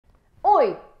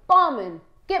Oi, barman,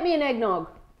 get me an eggnog.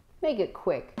 Make it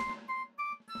quick.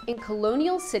 In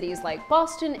colonial cities like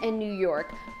Boston and New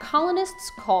York,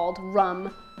 colonists called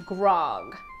rum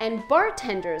grog, and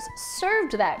bartenders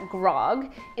served that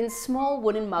grog in small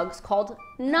wooden mugs called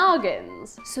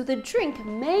noggins. So the drink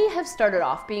may have started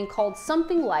off being called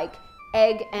something like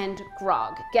egg and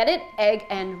grog. Get it? Egg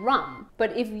and rum.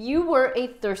 But if you were a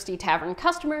thirsty tavern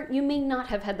customer, you may not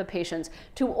have had the patience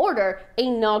to order a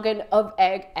noggin of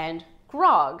egg and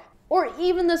grog, or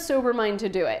even the sober mind to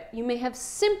do it. You may have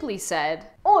simply said,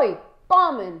 Oi,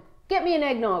 barman, get me an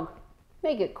eggnog.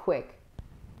 Make it quick.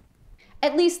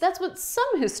 At least that's what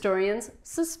some historians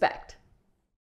suspect.